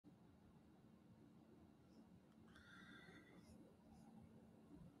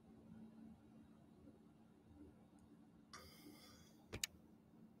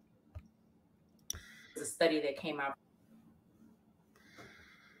a study that came out.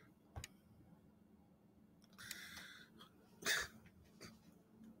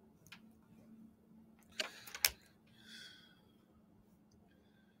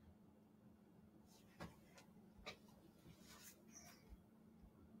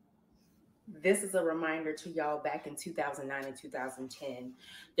 This is a reminder to y'all. Back in 2009 and 2010,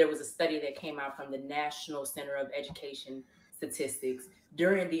 there was a study that came out from the National Center of Education Statistics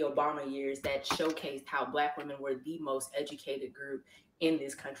during the Obama years that showcased how Black women were the most educated group in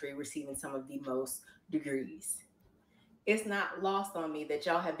this country, receiving some of the most degrees. It's not lost on me that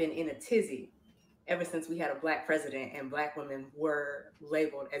y'all have been in a tizzy ever since we had a Black president and Black women were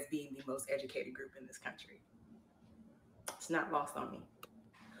labeled as being the most educated group in this country. It's not lost on me.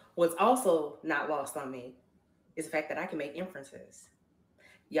 What's also not lost on me is the fact that I can make inferences.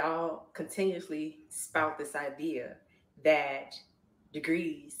 Y'all continuously spout this idea that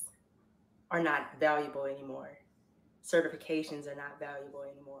degrees are not valuable anymore, certifications are not valuable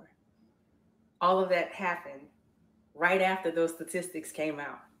anymore. All of that happened right after those statistics came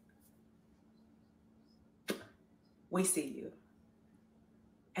out. We see you,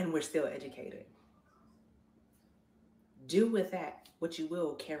 and we're still educated. Do with that what you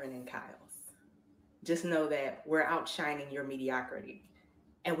will, Karen and Kyles. Just know that we're outshining your mediocrity,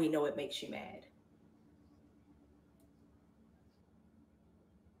 and we know it makes you mad.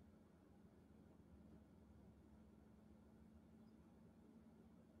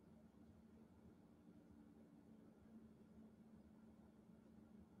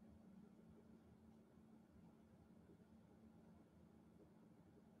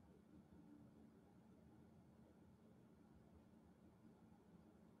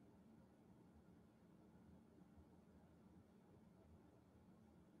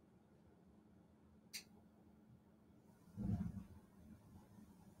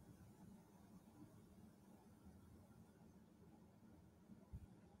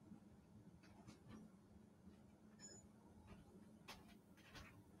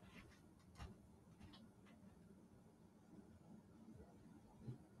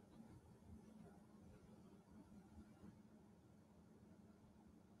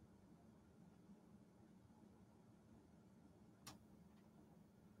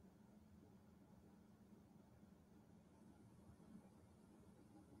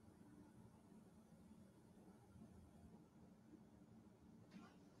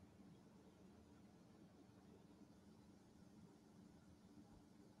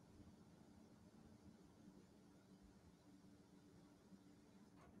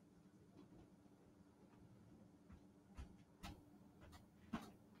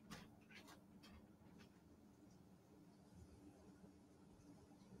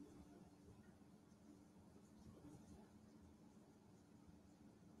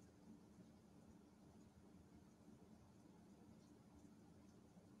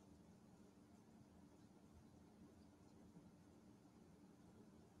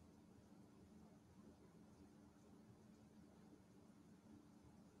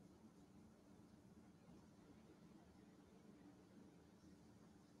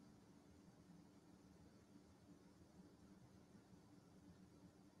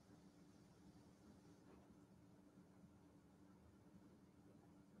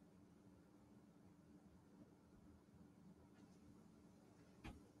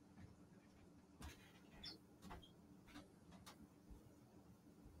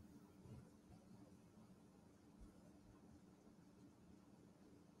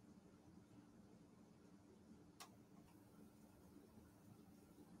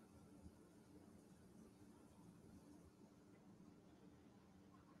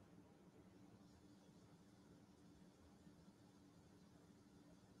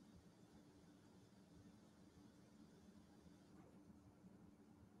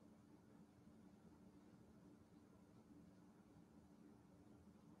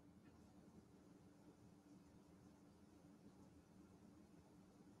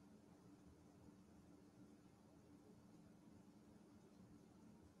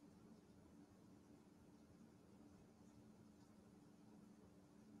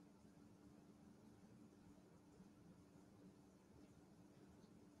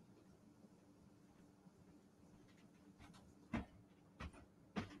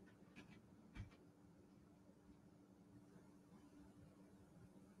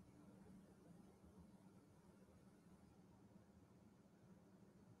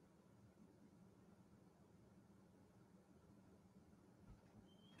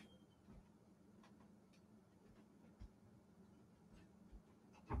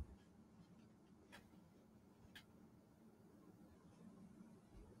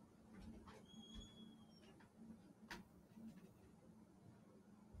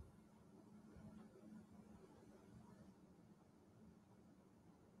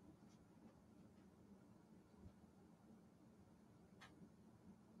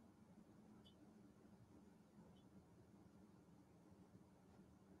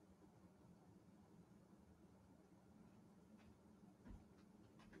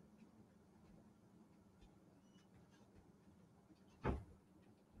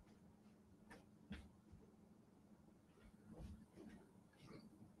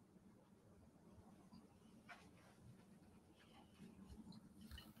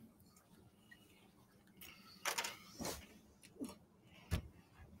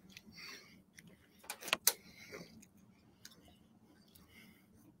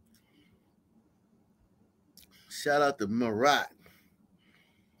 Shout out to Marat.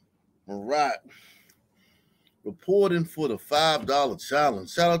 Marat reporting for the $5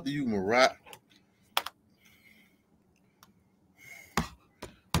 challenge. Shout out to you, Marat.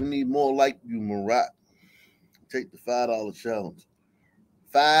 We need more like you, Marat. Take the $5 challenge.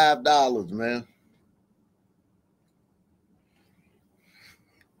 $5, man.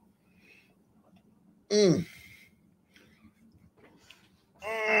 Mm.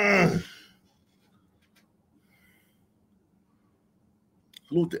 Mm.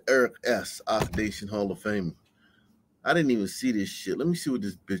 Salute to Eric S., Oxidation Hall of Famer. I didn't even see this shit. Let me see what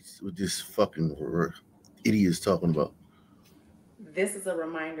this fucking idiot is talking about. This is a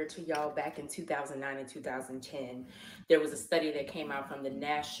reminder to y'all back in 2009 and 2010. There was a study that came out from the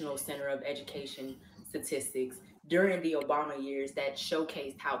National Center of Education Statistics during the Obama years that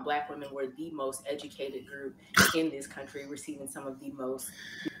showcased how Black women were the most educated group in this country, receiving some of the most.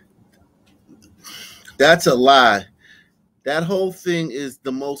 That's a lie. That whole thing is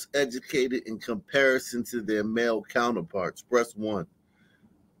the most educated in comparison to their male counterparts. Press one.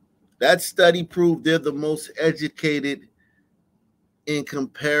 That study proved they're the most educated in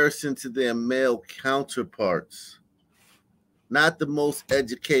comparison to their male counterparts. Not the most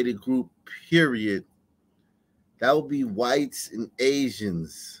educated group, period. That would be whites and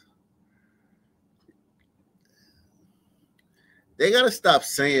Asians. They got to stop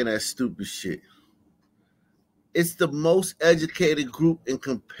saying that stupid shit. It's the most educated group in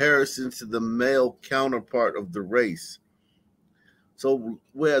comparison to the male counterpart of the race. So,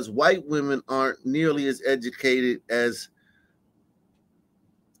 whereas white women aren't nearly as educated as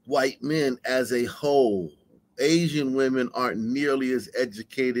white men as a whole, Asian women aren't nearly as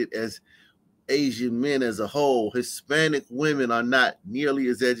educated as Asian men as a whole. Hispanic women are not nearly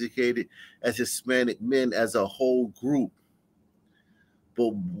as educated as Hispanic men as a whole group.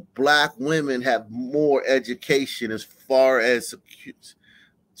 But Black women have more education as far as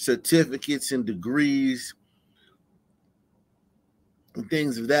certificates and degrees and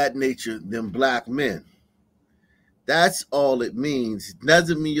things of that nature than Black men. That's all it means. It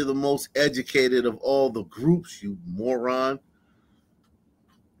doesn't mean you're the most educated of all the groups, you moron.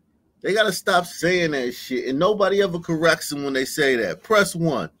 They got to stop saying that shit, and nobody ever corrects them when they say that. Press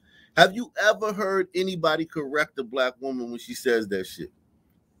one. Have you ever heard anybody correct a Black woman when she says that shit?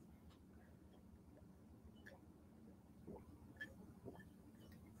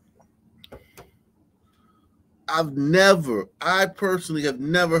 I personally have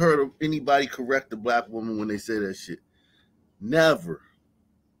never heard of anybody correct a Black woman when they say that shit. Never.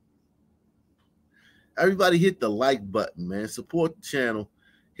 Everybody hit the like button, man. Support the channel.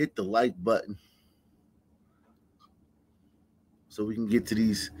 Hit the like button so we can get to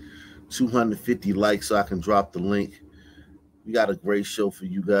these 250 likes so I can drop the link. We got a great show for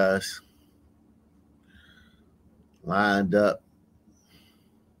you guys lined up.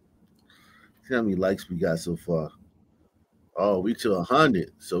 See how many likes we got so far. Oh, we to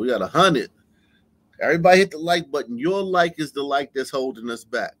 100. So we got 100. Everybody hit the like button. Your like is the like that's holding us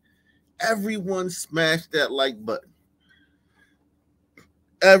back. Everyone smash that like button.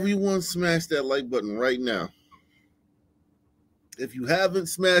 Everyone smash that like button right now. If you haven't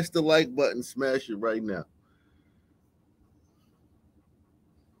smashed the like button, smash it right now.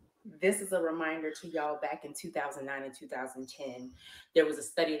 This is a reminder to y'all back in 2009 and 2010. There was a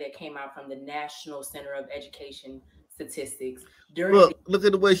study that came out from the National Center of Education Statistics during Look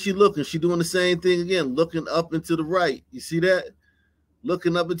at the way she looking. She doing the same thing again, looking up and to the right. You see that?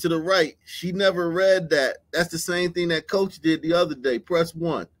 Looking up and to the right. She never read that. That's the same thing that coach did the other day. Press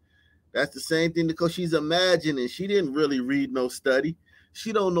one. That's the same thing because she's imagining. She didn't really read no study.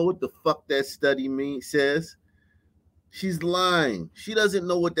 She don't know what the fuck that study says. She's lying. She doesn't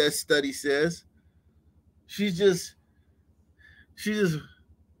know what that study says. She just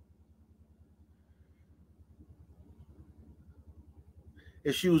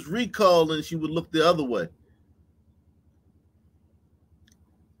if she was recalling, she would look the other way.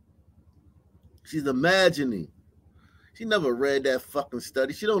 She's imagining. She never read that fucking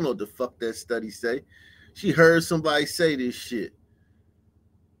study. She don't know what the fuck that study say. She heard somebody say this shit.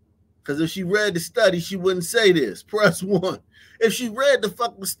 Because if she read the study, she wouldn't say this. Press one. If she read the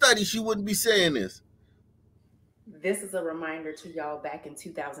fucking study, she wouldn't be saying this. This is a reminder to y'all back in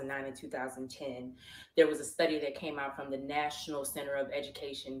 2009 and 2010. There was a study that came out from the National Center of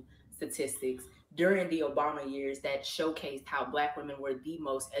Education Statistics during the Obama years that showcased how Black women were the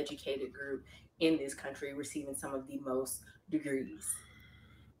most educated group in this country, receiving some of the most degrees.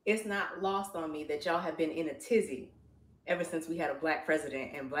 It's not lost on me that y'all have been in a tizzy ever since we had a Black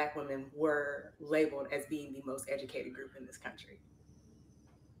president and Black women were labeled as being the most educated group in this country.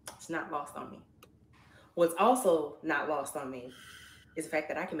 It's not lost on me. What's also not lost on me is the fact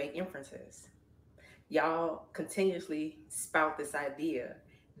that I can make inferences. Y'all continuously spout this idea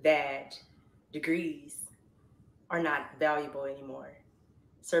that degrees are not valuable anymore,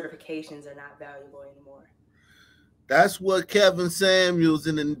 certifications are not valuable anymore. That's what Kevin Samuels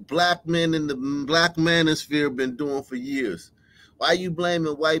and the black men in the black manosphere been doing for years. Why you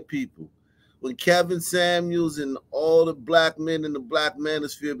blaming white people? When Kevin Samuels and all the black men in the black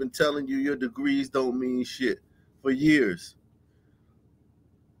manosphere been telling you your degrees don't mean shit for years.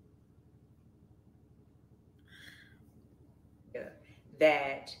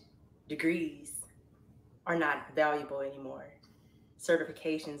 That degrees are not valuable anymore,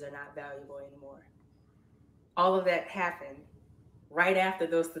 certifications are not valuable anymore. All of that happened right after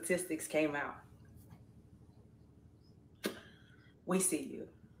those statistics came out. We see you,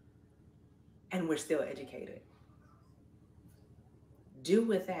 and we're still educated. Do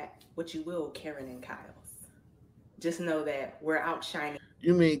with that what you will, Karen and Kyles. Just know that we're outshining.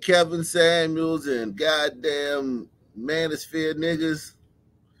 You mean Kevin Samuels and goddamn manosphere niggas?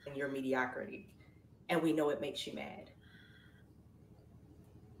 Your mediocrity, and we know it makes you mad.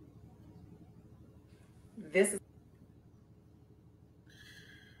 This is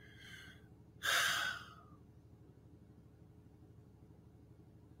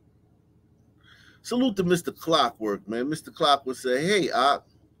Salute to Mr. Clockwork, man. Mr. Clockwork say, hey,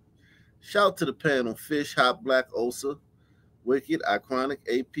 shout to the panel, Fish, Hot Black, Osa, Wicked, Iconic,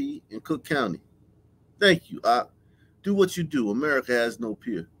 AP, and Cook County. Thank you, Do what you do. America has no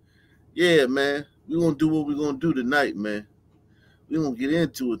peer. Yeah, man. We're going to do what we're going to do tonight, man. We're going to get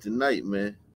into it tonight, man.